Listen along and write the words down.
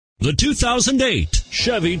The 2008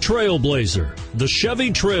 Chevy TrailBlazer. The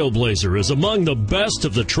Chevy TrailBlazer is among the best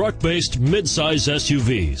of the truck-based midsize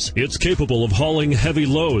SUVs. It's capable of hauling heavy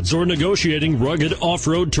loads or negotiating rugged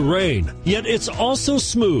off-road terrain. Yet it's also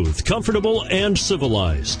smooth, comfortable, and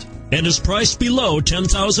civilized, and is priced below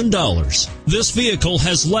 $10,000. This vehicle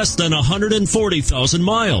has less than 140,000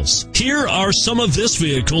 miles. Here are some of this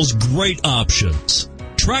vehicle's great options: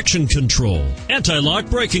 traction control, anti-lock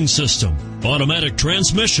braking system, automatic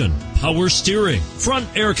transmission, power steering, front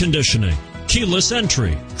air conditioning, keyless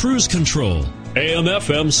entry, cruise control,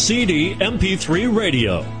 AM/FM CD MP3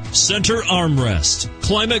 radio, center armrest,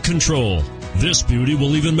 climate control. This beauty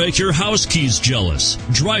will even make your house keys jealous.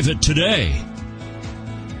 Drive it today.